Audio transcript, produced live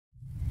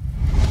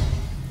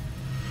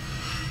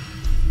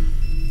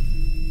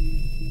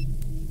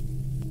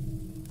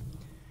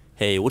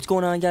Hey, what's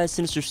going on guys?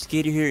 Sinister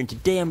Skater here, and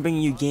today I'm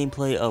bringing you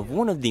gameplay of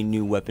one of the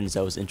new weapons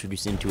that was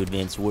introduced into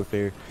Advanced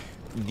Warfare,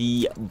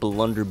 the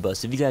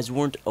Blunderbuss. If you guys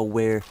weren't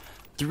aware,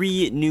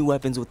 3 new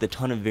weapons with a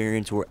ton of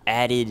variants were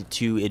added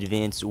to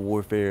Advanced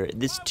Warfare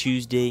this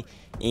Tuesday,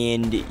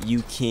 and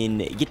you can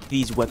get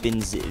these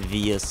weapons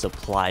via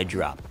supply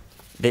drop.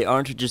 They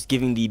aren't just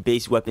giving the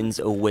base weapons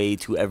away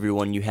to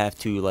everyone. You have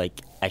to,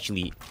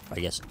 actually, I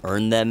guess,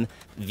 earn them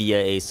via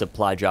a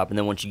supply drop. And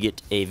then once you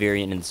get a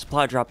variant in the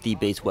supply drop, the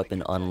base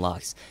weapon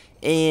unlocks.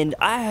 And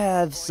I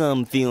have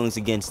some feelings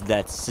against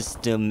that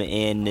system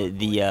and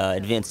the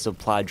advanced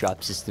supply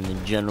drop system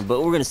in general. But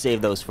we're going to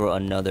save those for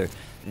another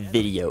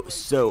video.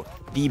 So,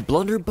 the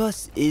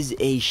Blunderbuss is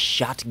a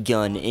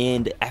shotgun.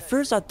 And at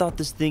first I thought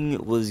this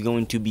thing was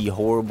going to be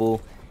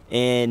horrible.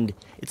 And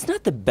it's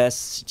not the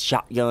best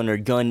shotgun or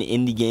gun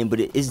in the game, but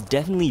it is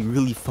definitely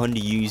really fun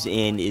to use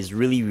and is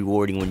really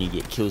rewarding when you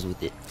get kills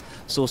with it.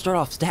 So we'll start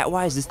off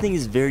stat-wise. This thing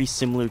is very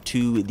similar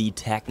to the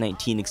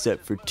TAC-19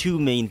 except for 2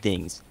 main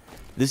things.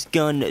 This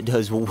gun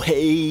does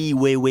way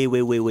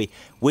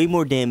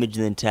more damage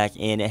than TAC,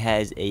 and it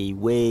has a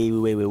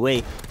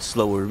way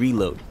slower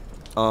reload.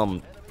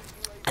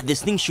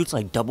 This thing shoots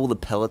like double the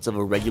pellets of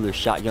a regular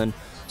shotgun,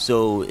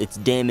 so its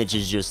damage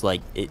is just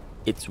like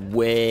it's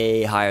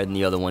way higher than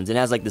the other ones. It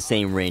has like the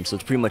same range, so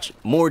it's pretty much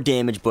more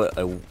damage but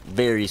a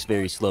very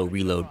slow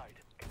reload.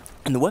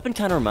 And the weapon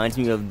kind of reminds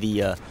me of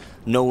the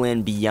No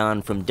Land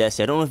Beyond from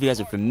Destiny. I don't know if you guys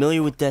are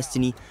familiar with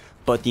Destiny,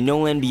 but the No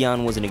Land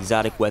Beyond was an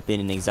exotic weapon,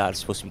 and exotic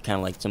is supposed to be kind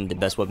of like some of the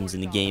best weapons in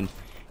the game.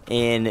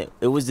 And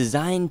it was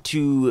designed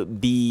to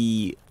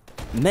be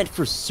meant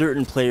for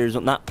certain players.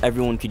 Not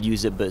everyone could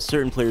use it, but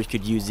certain players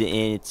could use it,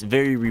 and it's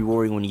very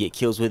rewarding when you get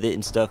kills with it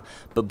and stuff.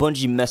 But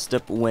Bungie messed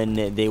up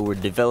when they were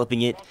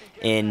developing it,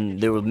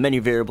 and there were many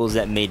variables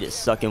that made it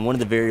suck, and one of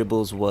the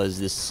variables was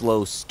this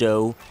slow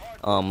stow.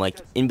 Like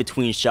in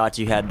between shots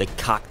you had to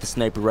cock the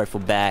sniper rifle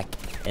back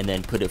and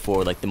then put it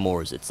forward like the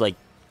Moors. It's like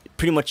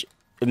pretty much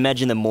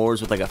imagine the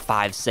Moors with like a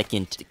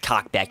 5-second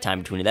cock back time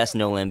between it. That's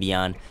No Land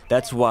Beyond.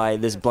 That's why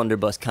this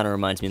Blunderbuss kind of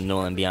reminds me of No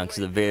Land Beyond,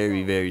 because of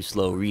the very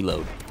slow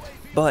reload.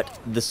 But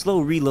the slow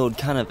reload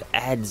kind of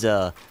adds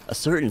a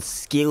certain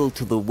skill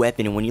to the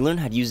weapon, and when you learn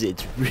how to use it,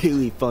 it's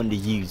really fun to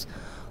use.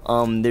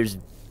 There's,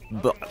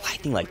 I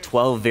think, like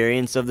 12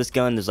 variants of this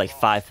gun. There's like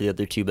 5 for the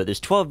other 2, but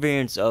there's 12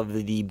 variants of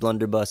the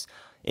Blunderbuss.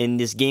 In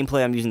this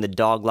gameplay, I'm using the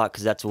dog lock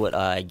because that's what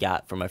I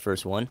got for my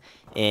first one,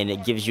 and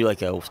it gives you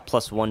like a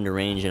 +1 to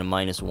range and a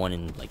 -1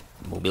 in like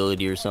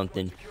mobility or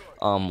something.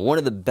 One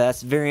of the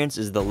best variants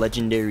is the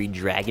legendary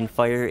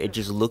Dragonfire. It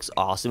just looks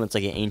awesome. It's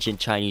like an ancient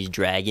Chinese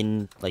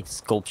dragon like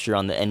sculpture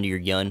on the end of your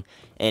gun,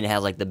 and it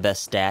has like the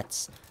best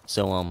stats.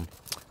 So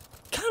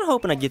kind of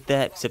hoping I get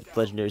that, except it's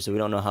legendary, so we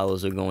don't know how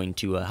those are going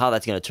to how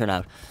that's going to turn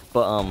out.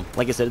 But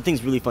like I said, the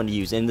thing's really fun to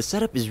use, and the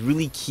setup is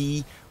really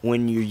key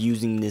when you're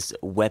using this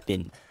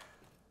weapon.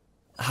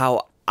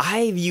 How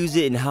I've used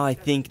it and how I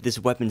think this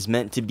weapon's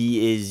meant to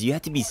be is you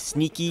have to be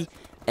sneaky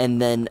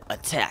and then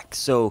attack.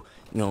 So,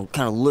 you know,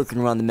 kind of lurking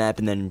around the map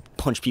and then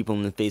punch people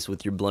in the face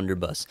with your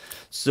Blunderbuss.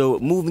 So,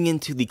 moving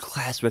into the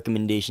class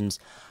recommendations,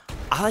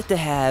 I like to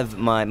have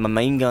my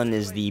main gun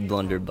is the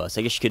Blunderbuss.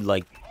 I guess you could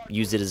like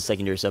use it as a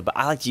secondary stuff, but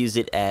I like to use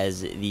it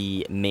as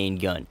the main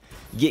gun.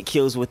 You get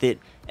kills with it,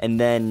 and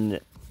then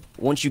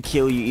once you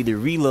kill, you either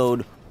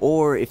reload,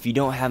 or if you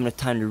don't have enough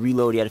time to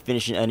reload, you got to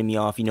finish an enemy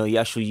off. You know, you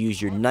actually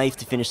use your knife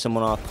to finish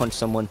someone off, punch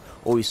someone,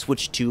 or you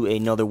switch to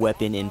another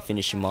weapon and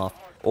finish him off,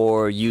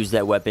 or use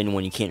that weapon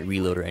when you can't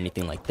reload or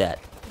anything like that.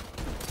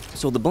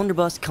 So the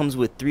Blunderbuss comes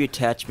with 3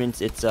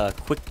 attachments. It's a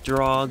quick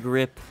draw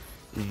grip,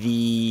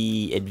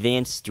 the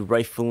advanced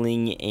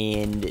rifling,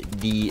 and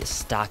the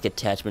stock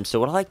attachment. So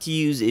what I like to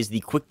use is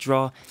the quick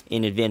draw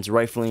and advanced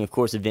rifling. Of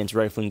course, advanced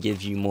rifling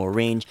gives you more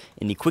range,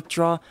 and the quick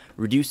draw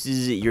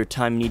reduces your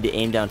time you need to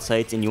aim down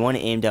sights, and you want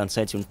to aim down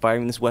sights when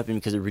firing this weapon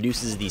because it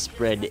reduces the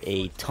spread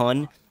a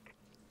ton.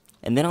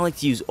 And then I like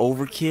to use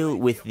overkill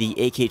with the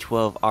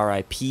AK-12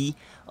 RIP.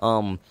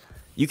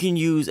 You can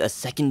use a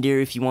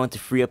secondary if you want to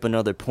free up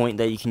another point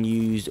that you can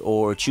use,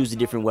 or choose a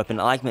different weapon.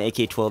 I like my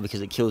AK-12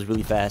 because it kills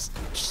really fast.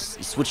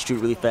 Just switch to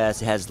it really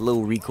fast. It has low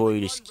recoil.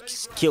 You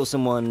just kill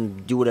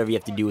someone, do whatever you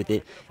have to do with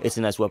it. It's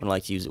a nice weapon. I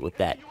like to use it with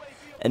that.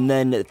 And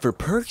then for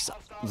perks,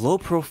 low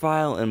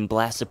profile and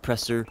blast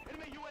suppressor,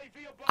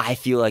 I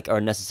feel like are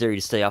necessary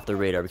to stay off the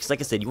radar, because like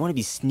I said, you want to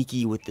be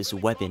sneaky with this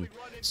weapon.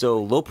 So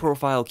low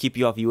profile will keep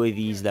you off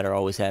UAVs that are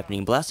always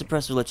happening. Blast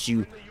suppressor lets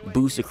you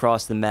boost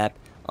across the map.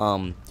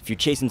 If you're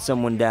chasing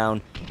someone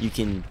down, you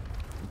can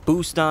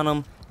boost on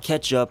them,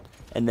 catch up,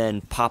 and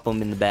then pop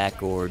them in the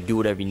back or do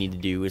whatever you need to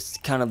do. It's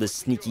kind of the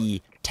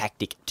sneaky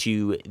tactic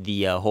to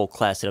the whole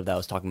class setup that I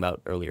was talking about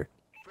earlier.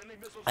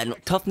 And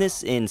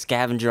toughness and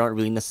scavenger aren't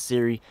really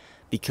necessary,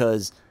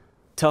 because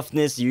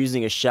toughness, you're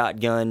using a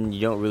shotgun,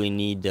 you don't really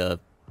need to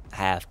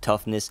have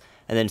toughness.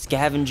 And then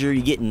scavenger,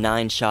 you get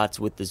 9 shots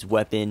with this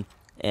weapon,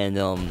 and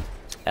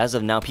as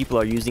of now, people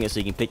are using it so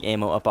you can pick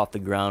ammo up off the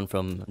ground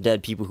from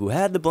dead people who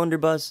had the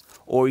Blunderbuss,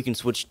 or you can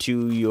switch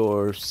to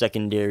your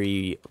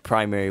secondary,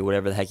 primary,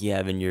 whatever the heck you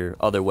have in your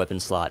other weapon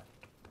slot.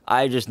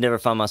 I just never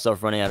found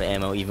myself running out of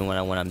ammo even when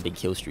I went on big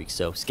kill streaks,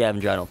 so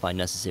Scavenger I don't find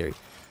necessary.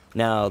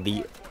 Now,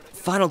 the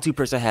final 2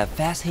 perks I have,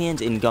 Fast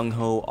Hands and Gung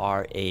Ho,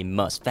 are a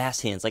must.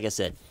 Fast Hands, like I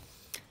said,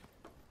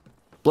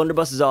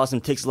 Blunderbuss is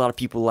awesome, takes a lot of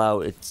people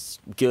out, it's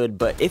good,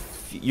 but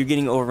if you're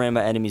getting overran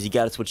by enemies, you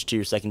gotta switch to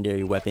your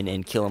secondary weapon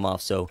and kill them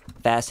off, so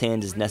Fast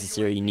Hands is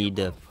necessary. You need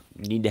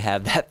to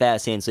have that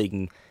Fast Hand so you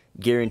can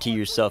guarantee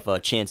yourself a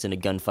chance in a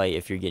gunfight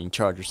if you're getting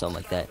charged or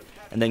something like that.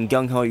 And then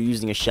Gung Ho, you're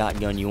using a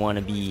shotgun, you want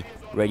to be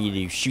ready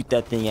to shoot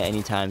that thing at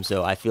any time,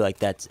 so I feel like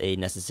that's a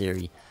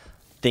necessary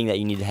thing that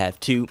you need to have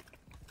too.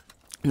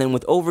 And then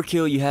with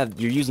Overkill,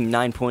 you're using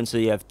 9 points, so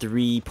you have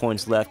 3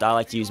 points left. I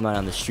like to use mine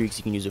on the streaks.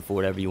 You can use it for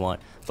whatever you want.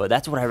 But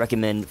that's what I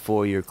recommend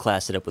for your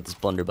class setup with this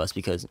Blunderbuss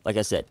because, like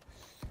I said,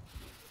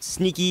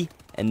 sneaky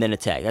and then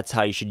attack. That's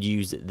how you should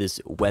use this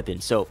weapon.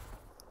 So,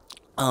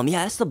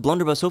 yeah, that's the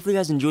Blunderbuss. Hopefully you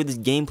guys enjoyed this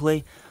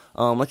gameplay.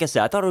 Like I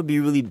said, I thought it would be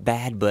really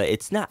bad, but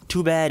it's not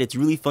too bad. It's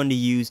really fun to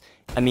use.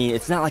 I mean,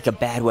 it's not like a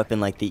bad weapon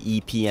like the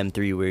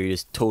EPM3 where you're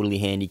just totally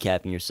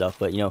handicapping yourself.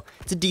 But, you know,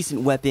 it's a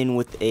decent weapon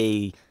with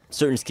a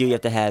certain skill you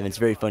have to have, and it's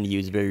very fun to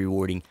use, very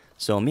rewarding.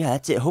 So yeah,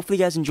 that's it. Hopefully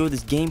you guys enjoyed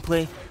this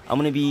gameplay. I'm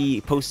going to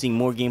be posting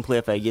more gameplay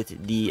if I get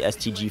the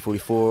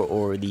STG-44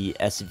 or the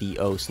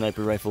SVO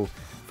sniper rifle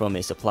from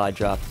a supply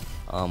drop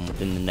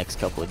within the next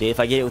couple of days. If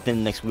I get it within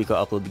the next week,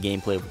 I'll upload the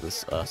gameplay with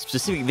this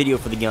specific video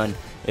for the gun.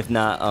 If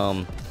not,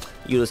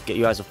 you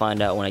guys will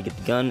find out when I get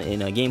the gun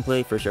in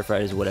gameplay, First Star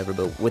Fridays or whatever.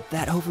 But with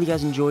that, hopefully you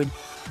guys enjoyed.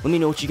 Let me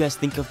know what you guys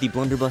think of the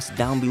Blunderbuss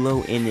down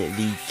below in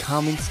the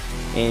comments.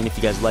 And if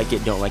you guys like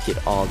it, don't like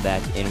it, all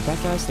that. And with that,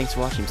 guys, thanks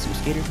for watching. Super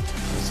Skater.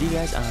 I'll see you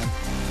guys on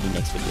the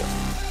next video.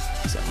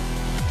 Peace out.